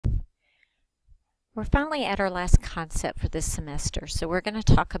We're finally at our last concept for this semester, so we're going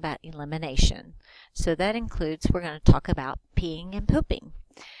to talk about elimination. So that includes, we're going to talk about peeing and pooping.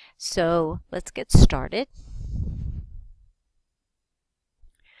 So let's get started.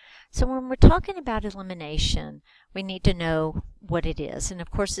 So when we're talking about elimination, we need to know what it is. And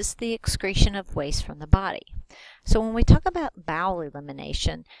of course, it's the excretion of waste from the body. So when we talk about bowel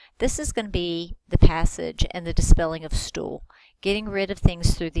elimination, this is going to be the passage and the dispelling of stool, getting rid of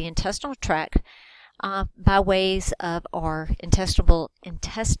things through the intestinal tract by ways of our intestinal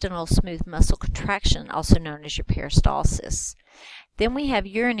smooth muscle contraction, also known as your peristalsis. Then we have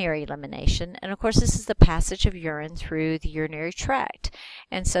urinary elimination, and of course this is the passage of urine through the urinary tract.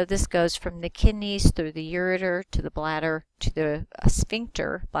 And so this goes from the kidneys through the ureter to the bladder to the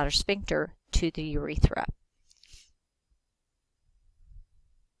bladder sphincter to the urethra.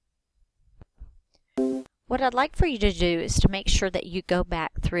 What I'd like for you to do is to make sure that you go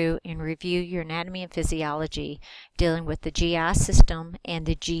back through and review your anatomy and physiology dealing with the GI system and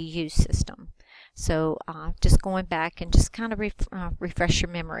the GU system. So just going back and just kind of refresh your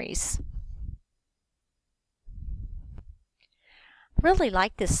memories. I really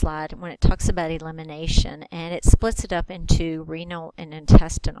like this slide when it talks about elimination, and it splits it up into renal and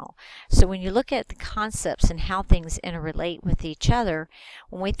intestinal. So when you look at the concepts and how things interrelate with each other,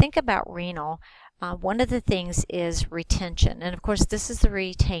 when we think about renal, one of the things is retention, and of course this is the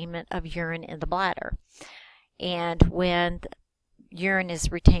retainment of urine in the bladder. And when urine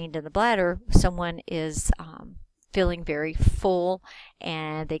is retained in the bladder, someone is feeling very full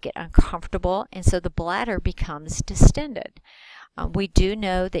and they get uncomfortable, and so the bladder becomes distended. We do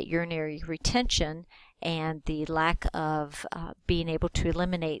know that urinary retention and the lack of being able to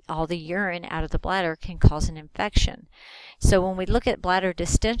eliminate all the urine out of the bladder can cause an infection. So when we look at bladder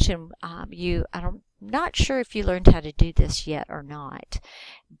distension, I'm not sure if you learned how to do this yet or not,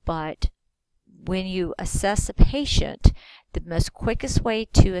 but when you assess a patient, the most quickest way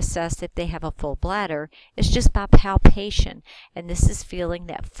to assess if they have a full bladder is just by palpation, and this is feeling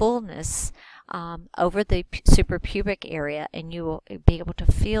that fullness over the suprapubic area, and you will be able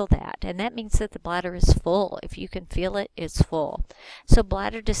to feel that, and that means that the bladder is full. If you can feel it, it's full. So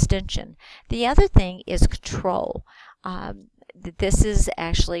bladder distension. The other thing is control. This is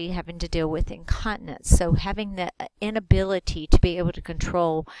actually having to deal with incontinence, so having the inability to be able to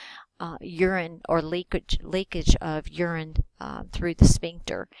control urine or leakage of urine through the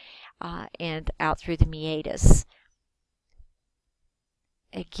sphincter and out through the meatus.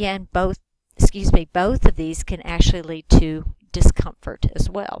 Again, both of these can actually lead to discomfort as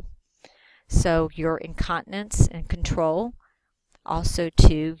well. So your incontinence and control, also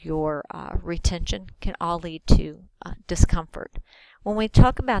to your retention, can all lead to discomfort. When we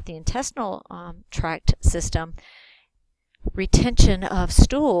talk about the intestinal tract system, retention of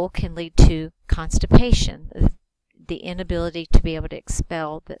stool can lead to constipation, the inability to be able to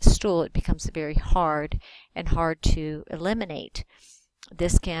expel the stool. It becomes very hard to eliminate.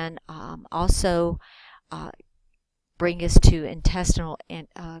 This can also bring us to intestinal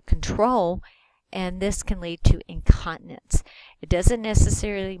control, and this can lead to incontinence. It doesn't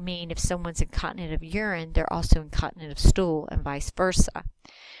necessarily mean if someone's incontinent of urine, they're also incontinent of stool, and vice versa.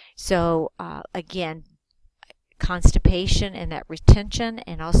 So again, constipation and that retention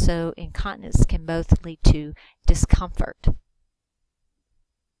and also incontinence can both lead to discomfort.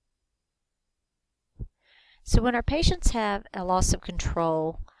 So when our patients have a loss of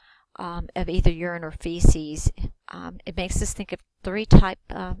control of either urine or feces, it makes us think of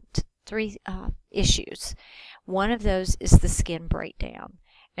three issues. One of those is the skin breakdown.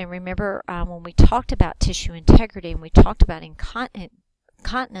 And remember when we talked about tissue integrity and we talked about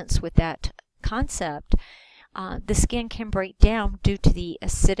incontinence with that concept, the skin can break down due to the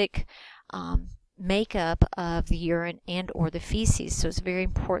acidic makeup of the urine and or the feces. So it's very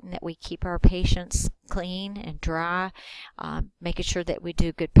important that we keep our patients clean and dry, making sure that we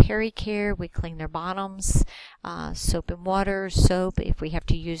do good peri-care, we clean their bottoms, soap and water, soap. If we have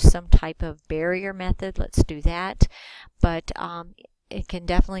to use some type of barrier method, let's do that. But it can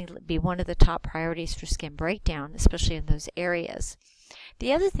definitely be one of the top priorities for skin breakdown, especially in those areas.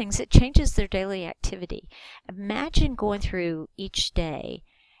 The other thing is it changes their daily activity. Imagine going through each day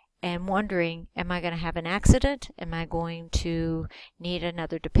and wondering, am I going to have an accident? Am I going to need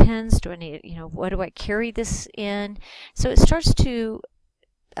another Depends? Do I need, what do I carry this in? So it starts to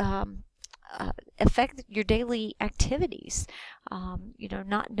affect your daily activities.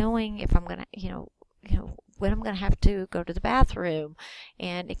 Not knowing if I'm going to, when I'm going to have to go to the bathroom,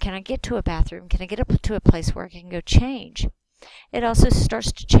 and can I get to a bathroom? Can I get up to a place where I can go change? It also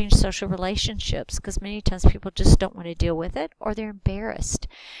starts to change social relationships because many times people just don't want to deal with it or they're embarrassed.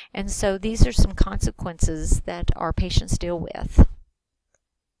 And so these are some consequences that our patients deal with.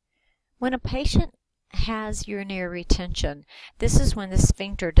 When a patient has urinary retention, this is when the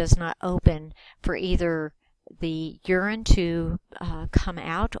sphincter does not open for either the urine to come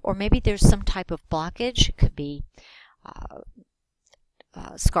out, or maybe there's some type of blockage. It could be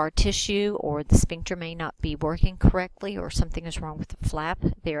scar tissue, or the sphincter may not be working correctly, or something is wrong with the flap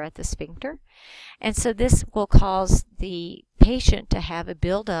there at the sphincter. And so this will cause the patient to have a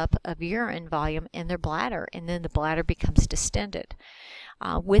buildup of urine volume in their bladder, and then the bladder becomes distended.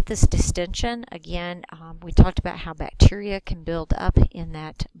 With this distension, again, we talked about how bacteria can build up in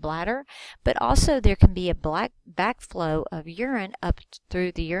that bladder, but also there can be a backflow of urine up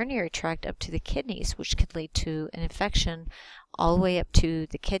through the urinary tract up to the kidneys, which could lead to an infection all the way up to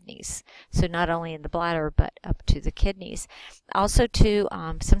the kidneys. So not only in the bladder, but up to the kidneys. Also, too,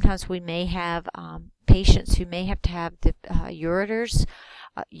 sometimes we may have patients who may have to have the ureters,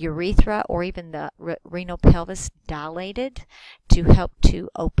 urethra, or even the renal pelvis dilated to help to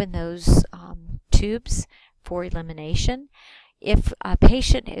open those tubes for elimination. If a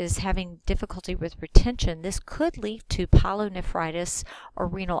patient is having difficulty with retention, this could lead to pyelonephritis or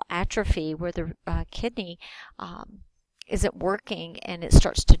renal atrophy, where the kidney isn't working and it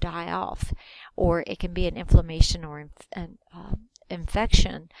starts to die off, or it can be an inflammation or an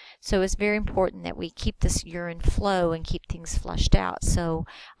infection. So it's very important that we keep this urine flow and keep things flushed out. So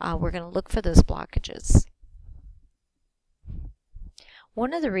we're going to look for those blockages.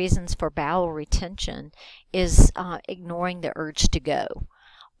 One of the reasons for bowel retention is ignoring the urge to go,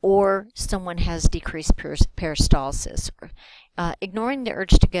 or someone has decreased peristalsis. Ignoring the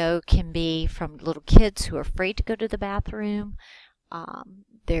urge to go can be from little kids who are afraid to go to the bathroom.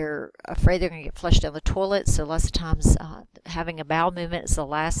 They're afraid they're going to get flushed down the toilet, so lots of times having a bowel movement is the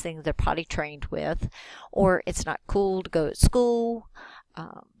last thing they're potty trained with. Or it's not cool to go to school,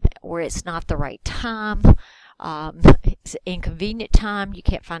 or it's not the right time. It's an inconvenient time, you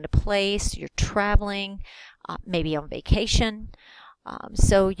can't find a place, you're traveling, maybe on vacation.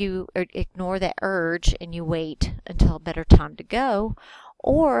 So you ignore that urge and you wait until a better time to go.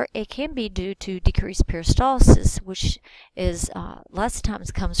 Or it can be due to decreased peristalsis, which is lots of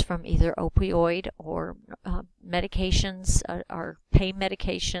times comes from either opioid or medications or pain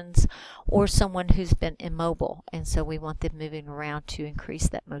medications, or someone who's been immobile, and so we want them moving around to increase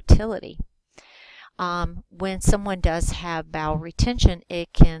that motility. When someone does have bowel retention,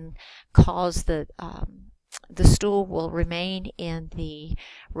 it can cause the stool will remain in the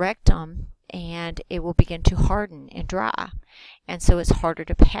rectum and it will begin to harden and dry, and so it's harder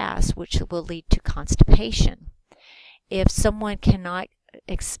to pass, which will lead to constipation. If someone cannot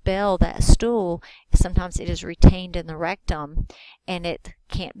expel that stool, sometimes it is retained in the rectum and it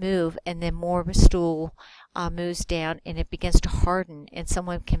can't move, and then more stool moves down and it begins to harden, and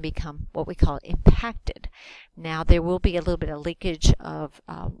someone can become what we call impacted. Now there will be a little bit of leakage of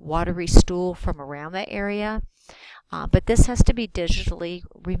watery stool from around that area, but this has to be digitally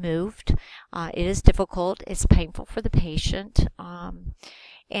removed. It is difficult, it's painful for the patient,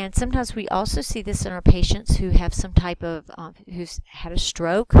 and sometimes we also see this in our patients who have some type of, who's had a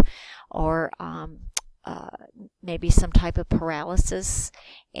stroke, or maybe some type of paralysis,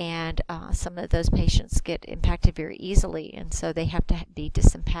 and some of those patients get impacted very easily, and so they have to be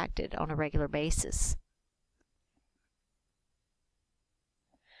disimpacted on a regular basis.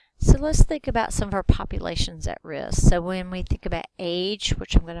 So let's think about some of our populations at risk. So when we think about age,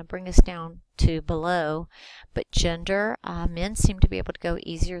 which I'm going to bring us down to below, but gender, men seem to be able to go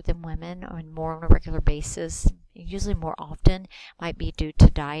easier than women, and more on a regular basis, usually more often. Might be due to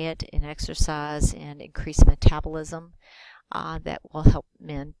diet and exercise and increased metabolism. That will help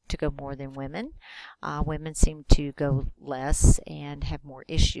men to go more than women. Women seem to go less and have more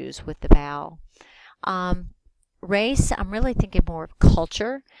issues with the bowel. Race, I'm really thinking more of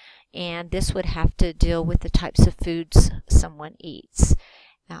culture, and this would have to deal with the types of foods someone eats.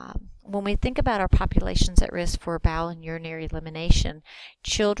 When we think about our populations at risk for bowel and urinary elimination,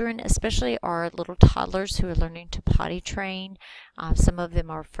 children, especially our little toddlers who are learning to potty train, some of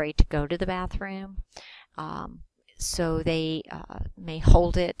them are afraid to go to the bathroom. So they may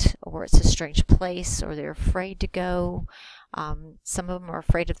hold it, or it's a strange place, or they're afraid to go. Some of them are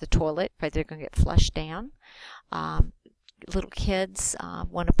afraid of the toilet, afraid they're going to get flushed down. Little kids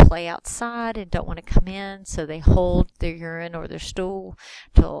want to play outside and don't want to come in, so they hold their urine or their stool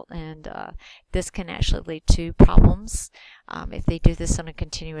and this can actually lead to problems if they do this on a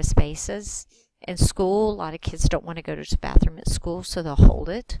continuous basis. In school, a lot of kids don't want to go to the bathroom at school, so they'll hold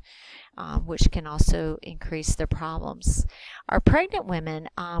it, which can also increase their problems. Our pregnant women,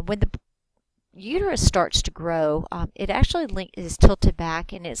 when the uterus starts to grow, it actually is tilted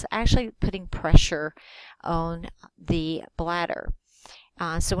back, and it's actually putting pressure on the bladder.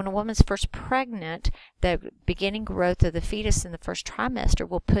 So when a woman's first pregnant, the beginning growth of the fetus in the first trimester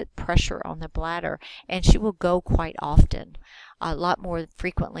will put pressure on the bladder, and she will go quite often, a lot more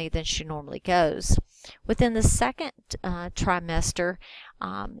frequently than she normally goes. Within the second trimester,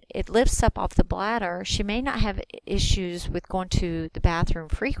 it lifts up off the bladder. She may not have issues with going to the bathroom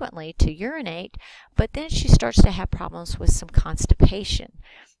frequently to urinate, but then she starts to have problems with some constipation.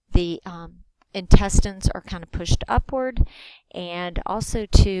 The intestines are kind of pushed upward, and also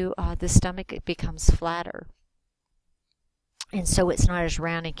to the stomach, it becomes flatter, and so it's not as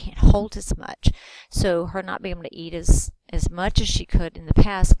round and can't hold as much. So her not being able to eat as much as she could in the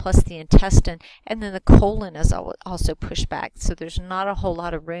past, plus the intestine, and then the colon is also pushed back, so there's not a whole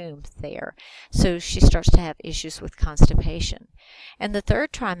lot of room there. So she starts to have issues with constipation. And the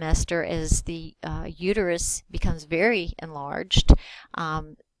third trimester, as the uterus becomes very enlarged,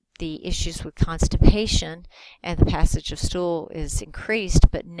 the issues with constipation and the passage of stool is increased,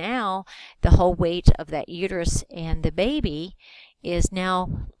 but now the whole weight of that uterus and the baby is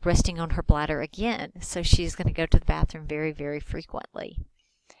now resting on her bladder again. So she's going to go to the bathroom very, very frequently.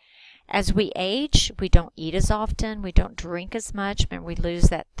 As we age, we don't eat as often, we don't drink as much, and we lose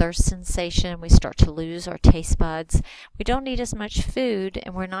that thirst sensation, we start to lose our taste buds, we don't eat as much food,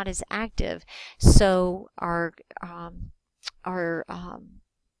 and we're not as active. So our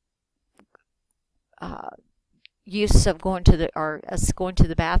use of going to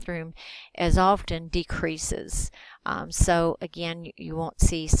the bathroom as often decreases. So again, you won't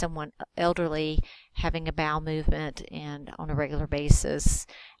see someone elderly having a bowel movement and on a regular basis,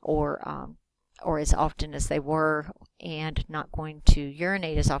 or as often as they were, and not going to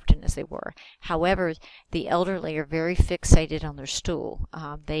urinate as often as they were. However, the elderly are very fixated on their stool.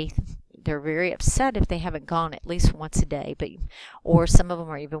 They're very upset if they haven't gone at least once a day, or some of them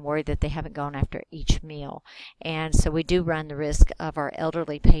are even worried that they haven't gone after each meal. And so we do run the risk of our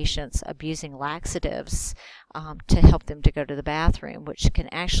elderly patients abusing laxatives to help them to go to the bathroom, which can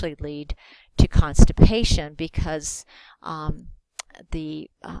actually lead to constipation, because the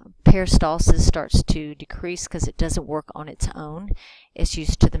peristalsis starts to decrease because it doesn't work on its own. It's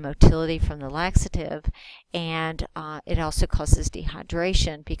used to the motility from the laxative, and it also causes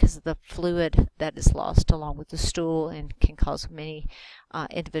dehydration because of the fluid that is lost along with the stool, and can cause many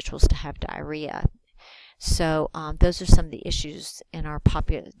individuals to have diarrhea. So those are some of the issues in our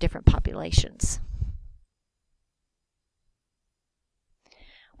different populations.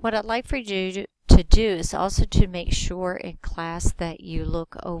 What I'd like for you to do is also to make sure in class that you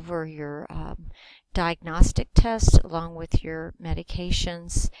look over your diagnostic tests along with your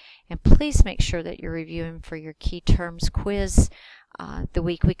medications, and please make sure that you're reviewing for your key terms quiz the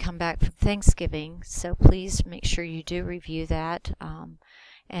week we come back from Thanksgiving. So please make sure you do review that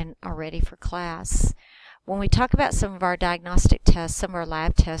and are ready for class. When we talk about some of our diagnostic tests, some of our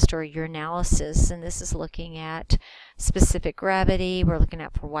lab tests or urinalysis, and this is looking at specific gravity, we're looking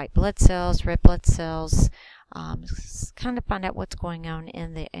at for white blood cells, red blood cells, kind of find out what's going on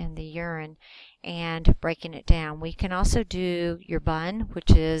in the urine and breaking it down. We can also do your BUN, which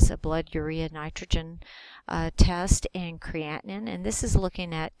is a blood urea nitrogen test, and creatinine, and this is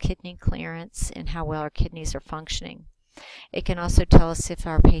looking at kidney clearance and how well our kidneys are functioning. It can also tell us if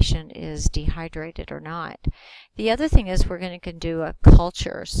our patient is dehydrated or not. The other thing is we're going to do a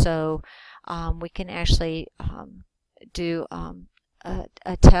culture, so we can actually do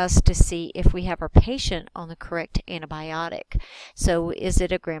a test to see if we have our patient on the correct antibiotic. So is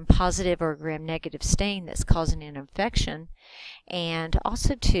it a gram-positive or a gram-negative stain that's causing an infection? And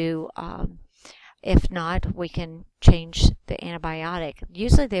also to if not, we can change the antibiotic.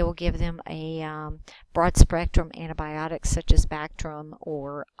 Usually they will give them a broad spectrum antibiotic such as Bactrim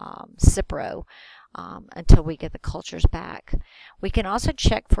or Cipro until we get the cultures back. We can also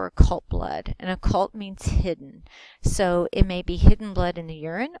check for occult blood, and occult means hidden. So it may be hidden blood in the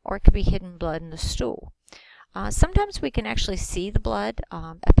urine, or it could be hidden blood in the stool. Sometimes we can actually see the blood.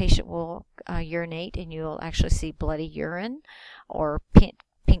 A patient will urinate and you'll actually see bloody urine or pink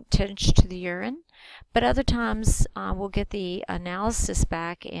tinge to the urine, but other times we'll get the analysis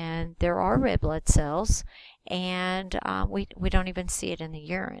back and there are red blood cells, and we don't even see it in the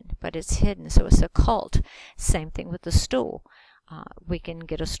urine, but it's hidden, so it's occult. Same thing with the stool. We can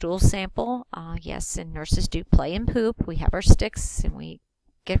get a stool sample. Yes, and nurses do play and poop. We have our sticks and we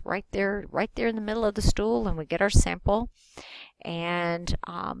get right there in the middle of the stool, and we get our sample, and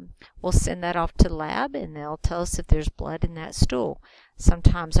we'll send that off to the lab, and they'll tell us if there's blood in that stool.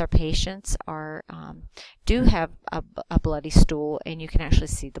 Sometimes our patients do have a bloody stool, and you can actually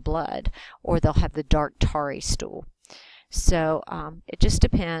see the blood, or they'll have the dark tarry stool. So it just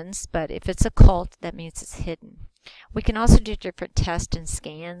depends, but if it's occult, that means it's hidden. We can also do different tests and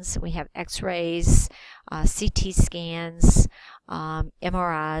scans. We have x-rays, CT scans,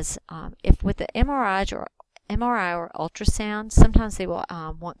 MRIs. If with the MRI or ultrasound, sometimes they will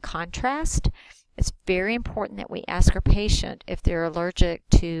want contrast. It's very important that we ask our patient if they're allergic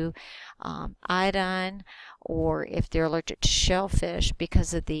to iodine, or if they're allergic to shellfish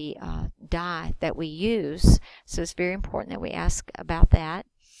because of the dye that we use. So it's very important that we ask about that.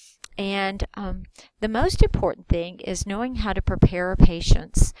 And the most important thing is knowing how to prepare our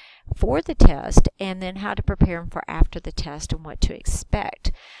patients for the test, and then how to prepare them for after the test and what to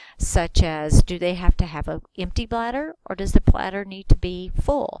expect, such as, do they have to have an empty bladder, or does the bladder need to be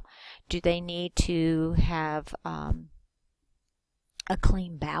full? Do they need to have a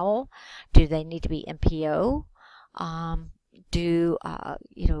clean bowel? Do they need to be MPO? Do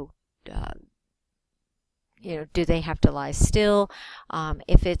they have to lie still?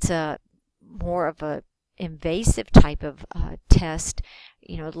 If it's a more of a invasive type of test,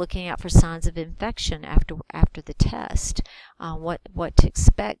 looking out for signs of infection after the test, what to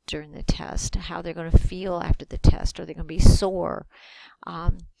expect during the test, how they're going to feel after the test. Are they going to be sore?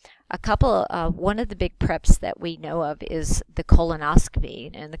 One of the big preps that we know of is the colonoscopy,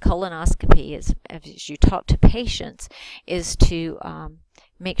 and the colonoscopy is, as you talk to patients, is to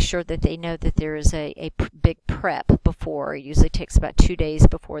make sure that they know that there is a big prep before. It usually takes about 2 days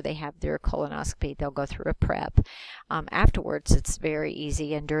before they have their colonoscopy. They'll go through a prep. Afterwards, it's very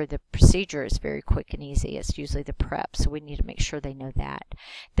easy, and during the procedure, it's very quick and easy. It's usually the prep, so we need to make sure they know that.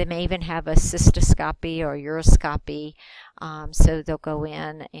 They may even have a cystoscopy or uroscopy, so they'll go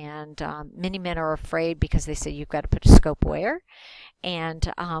in, and many men are afraid because they say, you've got to put a scope where?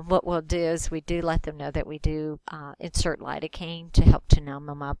 And what we'll do is we do let them know that we do insert lidocaine to help to numb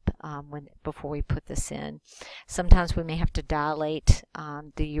them up before we put this in. Sometimes we may have to dilate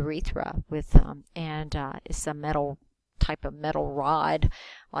the urethra with, it's a type of metal rod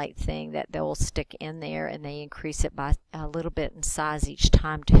like thing that they'll stick in there, and they increase it by a little bit in size each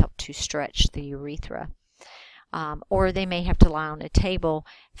time to help to stretch the urethra. Or they may have to lie on a table,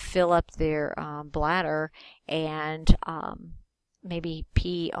 fill up their bladder, and maybe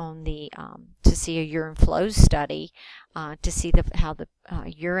pee on the to see a urine flow study to see how the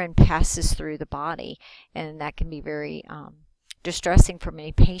urine passes through the body, and that can be very distressing for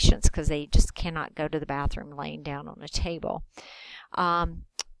many patients because they just cannot go to the bathroom laying down on a table.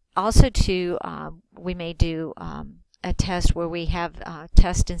 Also, we may do a test where we have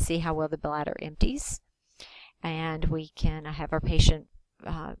test and see how well the bladder empties, and we can have our patient,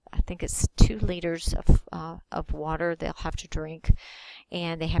 I think it's 2 liters of water they'll have to drink,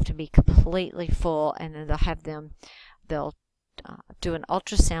 and they have to be completely full, and then they'll do an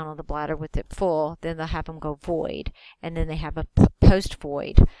ultrasound on the bladder with it full, then they'll have them go void, and then they have a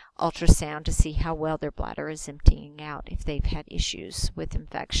post-void ultrasound to see how well their bladder is emptying out if they've had issues with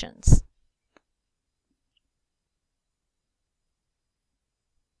infections.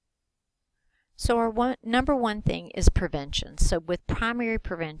 So our number one thing is prevention. So with primary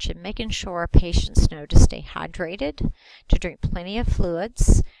prevention, making sure our patients know to stay hydrated, to drink plenty of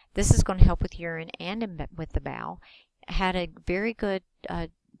fluids. This is going to help with urine and with the bowel. Had a very good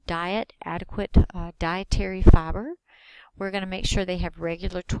diet, adequate dietary fiber. We're going to make sure they have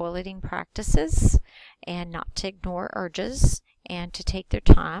regular toileting practices, and not to ignore urges, and to take their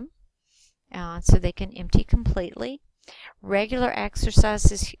time so they can empty completely. Regular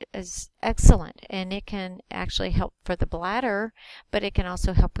exercise is excellent, and it can actually help for the bladder, but it can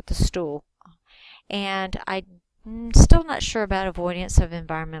also help with the stool. And I'm still not sure about avoidance of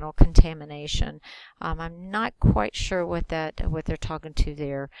environmental contamination. I'm not quite sure what they're talking to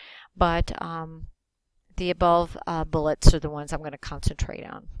there, but the above bullets are the ones I'm going to concentrate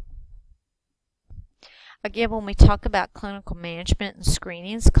on. Again, when we talk about clinical management and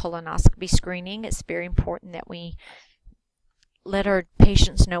screenings, colonoscopy screening, it's very important that we let our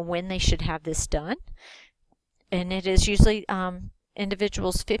patients know when they should have this done. And it is usually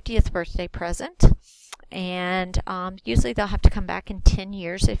individual's 50th birthday present. And usually they'll have to come back in 10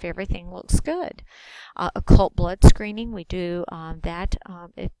 years if everything looks good. Occult blood screening, we do that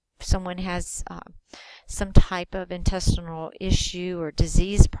someone has some type of intestinal issue or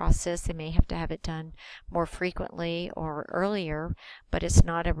disease process, they may have to have it done more frequently or earlier, but it's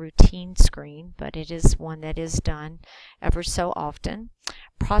not a routine screen, but it is one that is done ever so often.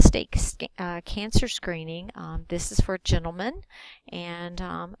 Prostate cancer screening, this is for gentlemen, and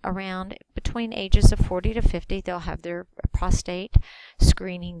around between ages of 40 to 50, they'll have their prostate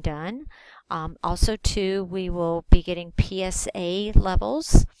screening done. Also, too, we will be getting PSA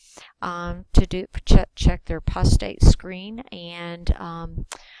levels to check their prostate screen, and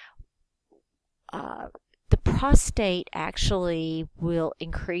the prostate actually will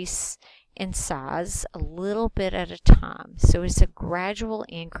increase in size a little bit at a time. So it's a gradual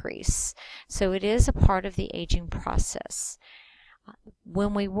increase. So it is a part of the aging process.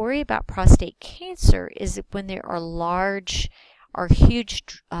 When we worry about prostate cancer is when there are large or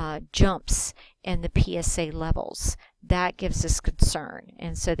huge jumps in the PSA levels. That gives us concern,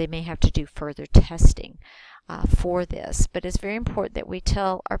 and so they may have to do further testing for this. But it's very important that we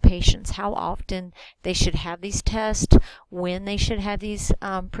tell our patients how often they should have these tests, when they should have these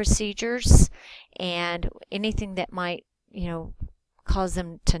procedures, and anything that might, cause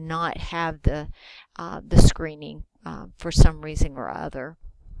them to not have the screening for some reason or other.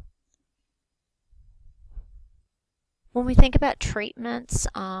 When we think about treatments,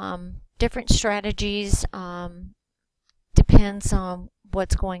 different strategies depends on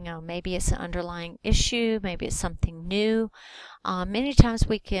what's going on. Maybe it's an underlying issue, maybe it's something new. Many times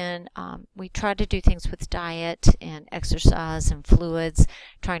we try to do things with diet and exercise and fluids,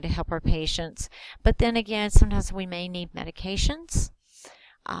 trying to help our patients. But then again, sometimes we may need medications.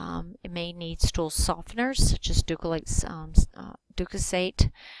 It may need stool softeners, such as Ducosate,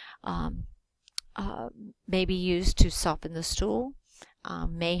 may be used to soften the stool.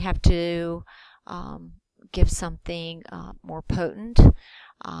 May have to give something more potent.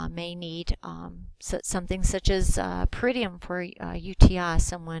 May need something such as Pyridium for UTI.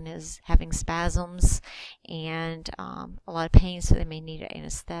 Someone is having spasms and a lot of pain, so they may need an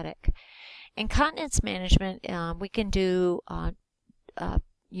anesthetic. Incontinence management, we can do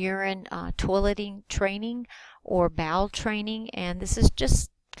urine toileting training or bowel training, and this is just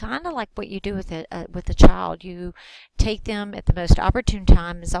kind of like what you do with a child. You take them at the most opportune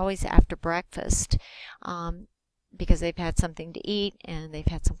time, is always after breakfast, because they've had something to eat and they've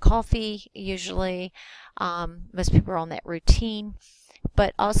had some coffee usually. Most people are on that routine.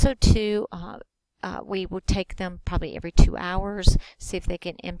 But also too, we will take them probably every 2 hours, see if they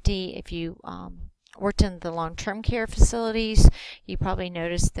can empty. If you worked in the long-term care facilities, you probably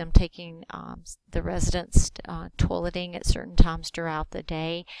noticed them taking the residents toileting at certain times throughout the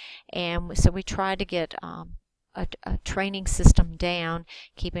day. And so we try to get a training system down,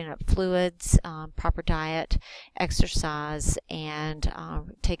 keeping up fluids, proper diet, exercise, and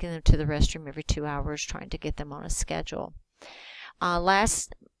taking them to the restroom every 2 hours, trying to get them on a schedule.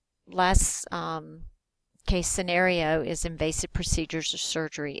 Last case scenario is invasive procedures or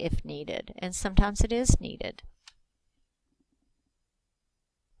surgery if needed, and sometimes it is needed.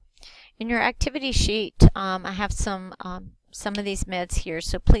 In your activity sheet, I have some of these meds here,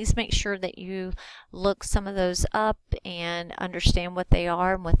 so please make sure that you look some of those up and understand what they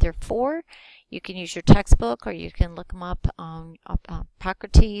are and what they're for. You can use your textbook, or you can look them up on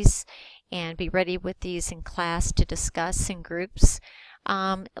Hippocrates and be ready with these in class to discuss in groups.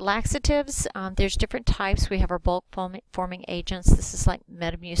 Laxatives, there's different types. We have our bulk forming agents. This is like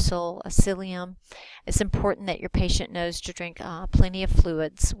Metamucil, Psyllium. It's important that your patient knows to drink plenty of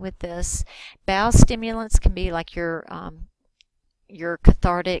fluids with this. Bowel stimulants can be like your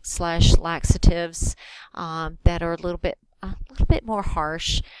cathartic / laxatives that are a little bit more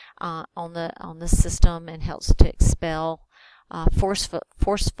harsh on the system and helps to expel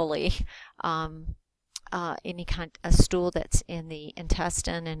forcefully any kind of stool that's in the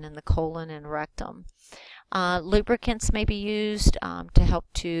intestine and in the colon and rectum. Lubricants may be used to help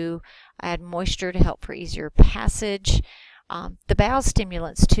to add moisture to help for easier passage. The bowel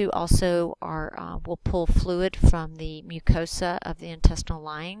stimulants too also will pull fluid from the mucosa of the intestinal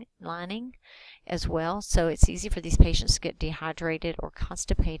lining as well, so it's easy for these patients to get dehydrated or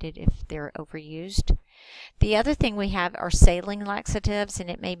constipated if they're overused. The other thing we have are saline laxatives, and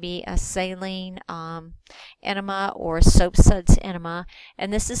it may be a saline enema or a soap suds enema,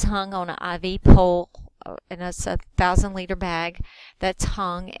 and this is hung on an IV pole, and it's a 1,000-liter bag that's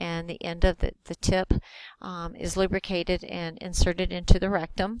hung, and the end of the tip is lubricated and inserted into the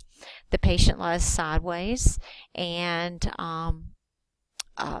rectum. The patient lies sideways, and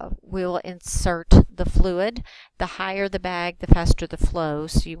we'll insert the fluid. The higher the bag, the faster the flow.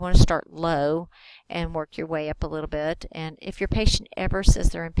 So you want to start low and work your way up a little bit. And if your patient ever says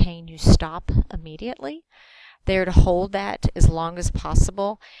they're in pain, you stop immediately. They're to hold that as long as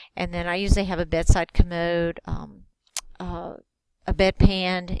possible. And then I usually have a bedside commode, a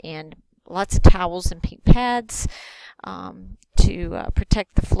bedpan, and lots of towels and pink pads to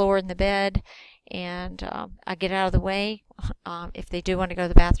protect the floor in the bed. And I get out of the way. If they do want to go to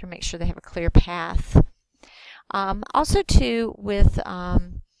the bathroom, make sure they have a clear path. Also, too, with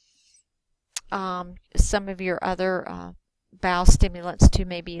some of your other bowel stimulants, too,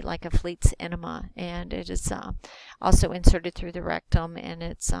 maybe like a Fleet's enema, and it is also inserted through the rectum, and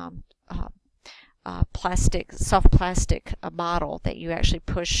it's soft plastic bottle that you actually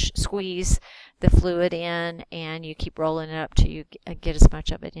squeeze the fluid in, and you keep rolling it up till you get as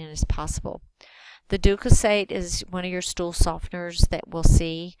much of it in as possible. The Ducosate is one of your stool softeners that we'll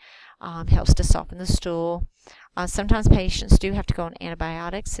see. Helps to soften the stool. Sometimes patients do have to go on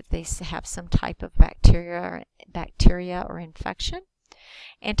antibiotics if they have some type of bacteria or infection.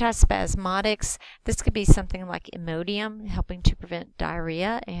 Antispasmodics, this could be something like Imodium, helping to prevent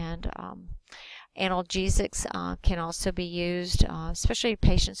diarrhea, and analgesics can also be used, especially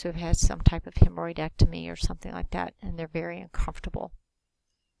patients who have had some type of hemorrhoidectomy or something like that, and they're very uncomfortable.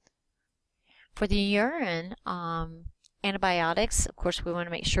 For the urine, antibiotics, of course, we want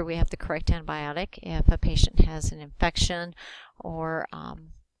to make sure we have the correct antibiotic if a patient has an infection or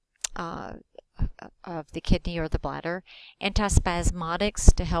of the kidney or the bladder.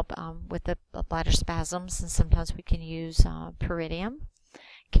 Antispasmodics to help with the bladder spasms, and sometimes we can use pyridium.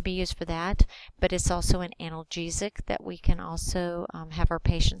 Can be used for that, but it's also an analgesic that we can also have our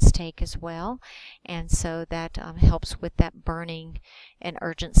patients take as well, and so that helps with that burning and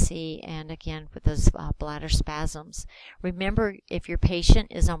urgency, and again with those bladder spasms. Remember, if your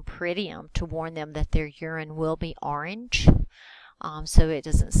patient is on pyridium, to warn them that their urine will be orange, so it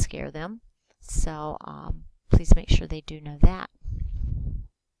doesn't scare them. So please make sure they do know that.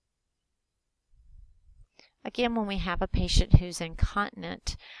 Again, when we have a patient who's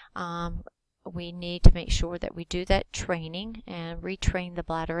incontinent, we need to make sure that we do that training and retrain the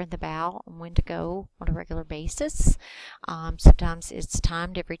bladder and the bowel on when to go on a regular basis. Sometimes it's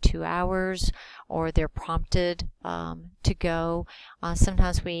timed every 2 hours, or they're prompted to go.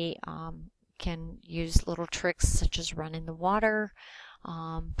 Sometimes we can use little tricks such as running the water,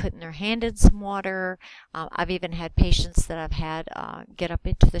 putting their hand in some water. I've even had patients that I've had get up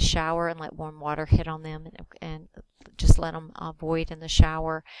into the shower and let warm water hit on them, and just let them void in the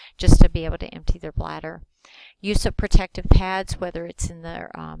shower just to be able to empty their bladder. Use of protective pads, whether it's in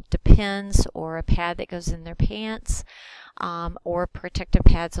their Depends, or a pad that goes in their pants, or protective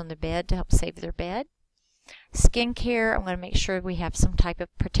pads on the bed to help save their bed. Skincare, I'm going to make sure we have some type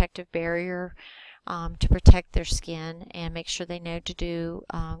of protective barrier to protect their skin, and make sure they know to do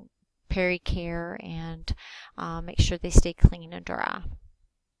peri-care, and make sure they stay clean and dry.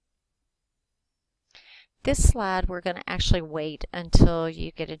 This slide we're going to actually wait until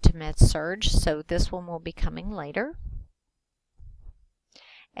you get into med-surg, so this one will be coming later,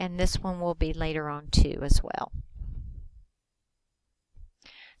 and this one will be later on too as well.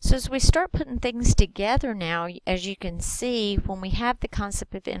 So as we start putting things together now, as you can see, when we have the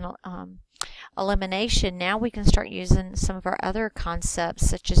concept of elimination, now we can start using some of our other concepts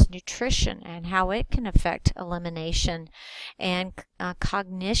such as nutrition and how it can affect elimination, and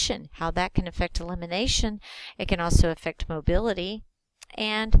cognition, how that can affect elimination. It can also affect mobility,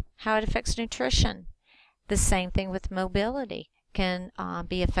 and how it affects nutrition. The same thing with mobility. Can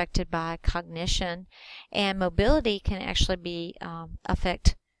be affected by cognition, and mobility can actually be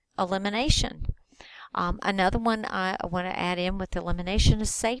affect elimination. Another one I want to add in with elimination is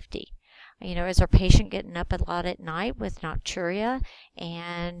safety. You know, is our patient getting up a lot at night with nocturia,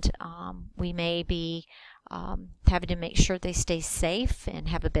 and we may be having to make sure they stay safe and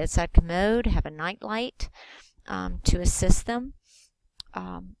have a bedside commode, have a night light to assist them.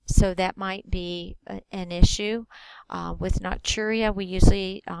 So that might be an issue. With nocturia, we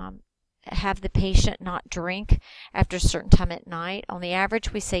usually have the patient not drink after a certain time at night. On the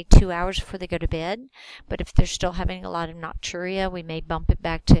average, we say 2 hours before they go to bed, but if they're still having a lot of nocturia, we may bump it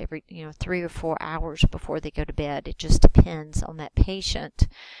back to every 3 or 4 hours before they go to bed. It just depends on that patient.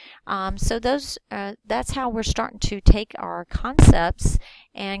 So that's how we're starting to take our concepts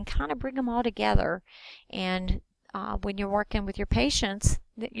and kind of bring them all together. And when you're working with your patients,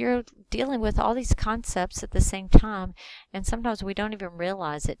 you're dealing with all these concepts at the same time, and sometimes we don't even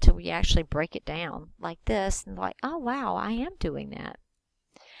realize it till we actually break it down like this, and like, oh wow, I am doing that.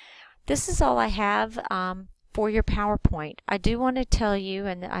 This is all I have for your PowerPoint, I do want to tell you,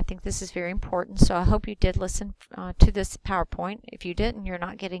 and I think this is very important, so I hope you did listen to this PowerPoint. If you didn't, you're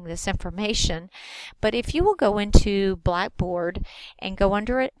not getting this information. But if you will go into Blackboard and go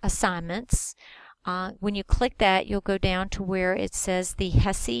under Assignments, when you click that, you'll go down to where it says the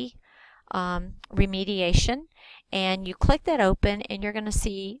HESI remediation, and you click that open and you're going to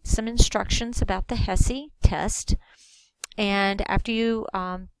see some instructions about the HESI test. And after you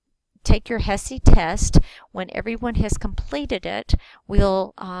take your HESI test, when everyone has completed it, we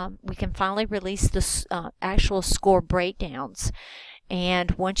can finally release the actual score breakdowns.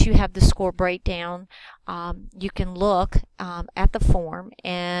 And once you have the score breakdown, you can look at the form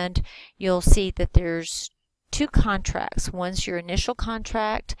and you'll see that there's two contracts. One's your initial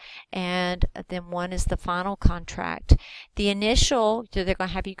contract, and then one is the final contract. The initial, they're going to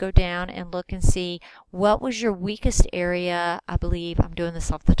have you go down and look and see what was your weakest area. I believe, I'm doing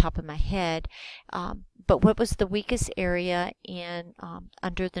this off the top of my head, but what was the weakest area in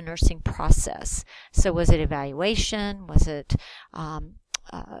under the nursing process? So was it evaluation? Was it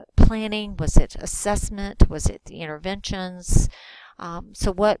planning? Was it assessment? Was it the interventions?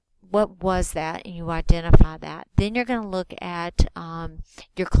 So what was that, and you identify that. Then you're going to look at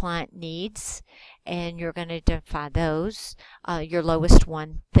your client needs, and you're going to identify those, your lowest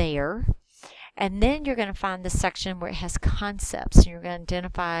one there. And then you're going to find the section where it has concepts, and you're going to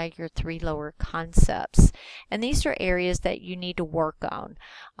identify your 3 lower concepts. And these are areas that you need to work on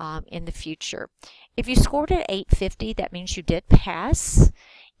in the future. If you scored at 850, that means you did pass.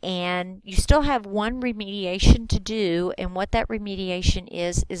 And you still have one remediation to do, and what that remediation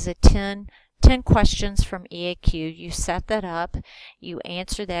is a 10 questions from EAQ. You set that up, you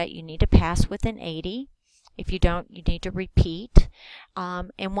answer that, you need to pass with an 80. If you don't, you need to repeat.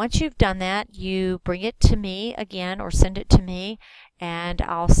 And once you've done that, you bring it to me again, or send it to me, and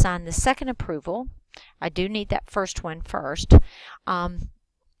I'll sign the second approval. I do need that first one first.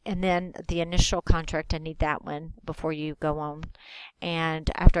 And then the initial contract, I need that one before you go on.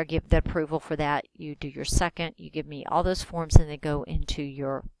 And after I give the approval for that, you do your second, you give me all those forms, and they go into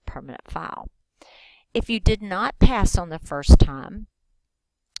your permanent file. If you did not pass on the first time,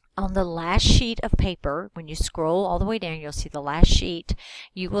 on the last sheet of paper, when you scroll all the way down, you'll see the last sheet,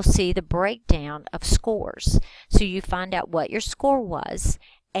 you will see the breakdown of scores. So you find out what your score was,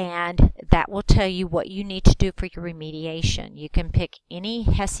 and that will tell you what you need to do for your remediation. You can pick any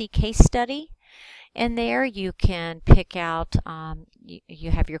HESI case study in there. You can pick out,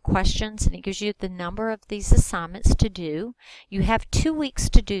 you have your questions, and it gives you the number of these assignments to do. You have 2 weeks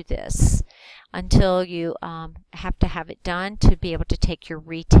to do this until you have to have it done to be able to take your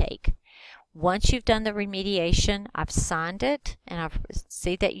retake. Once you've done the remediation, I've signed it, and I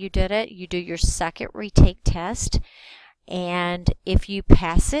see that you did it. You do your second retake test. And if you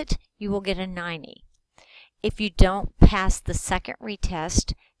pass it, you will get a 90. If you don't pass the second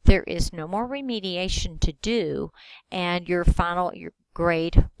retest, there is no more remediation to do, and your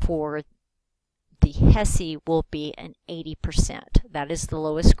grade for the HESI will be an 80%. That is the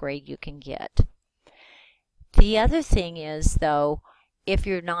lowest grade you can get. The other thing is, though, if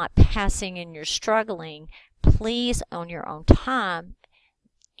you're not passing and you're struggling, please, on your own time,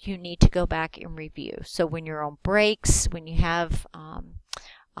 you need to go back and review. So when you're on breaks, when you have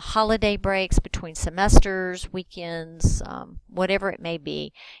holiday breaks between semesters, weekends, whatever it may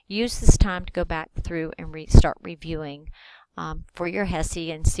be, use this time to go back through and start reviewing for your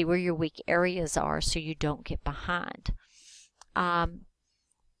HESI and see where your weak areas are so you don't get behind.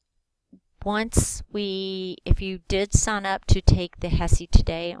 If you did sign up to take the HESI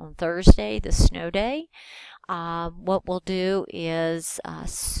today on Thursday, the snow day, what we'll do is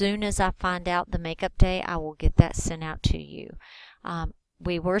as soon as I find out the makeup day, I will get that sent out to you.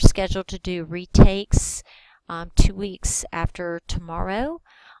 We were scheduled to do retakes 2 weeks after tomorrow,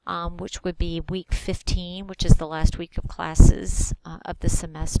 which would be week 15, which is the last week of classes of the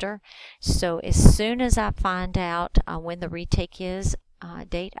semester. So as soon as I find out when the retake is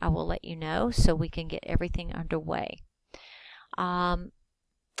date, I will let you know so we can get everything underway.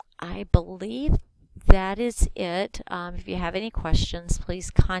 I believe that is it. If you have any questions,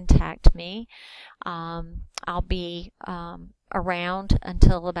 please contact me. I'll be around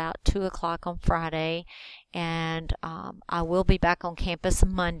until about 2 o'clock on Friday, and I will be back on campus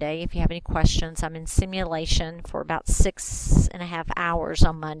Monday. If you have any questions, I'm in simulation for about 6.5 hours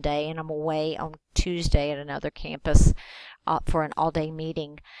on Monday, and I'm away on Tuesday at another campus for an all-day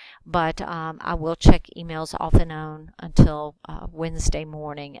meeting. But I will check emails off and on until Wednesday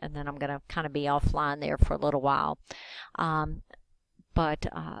morning, and then I'm going to kind of be offline there for a little while.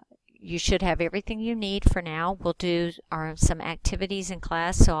 you should have everything you need for now. We'll do some activities in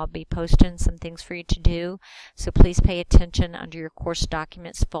class, so I'll be posting some things for you to do. So please pay attention under your course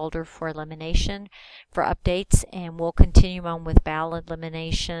documents folder for elimination for updates, and we'll continue on with bowel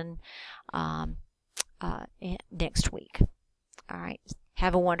elimination next week. All right.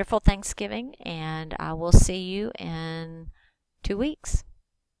 Have a wonderful Thanksgiving, and I will see you in 2 weeks.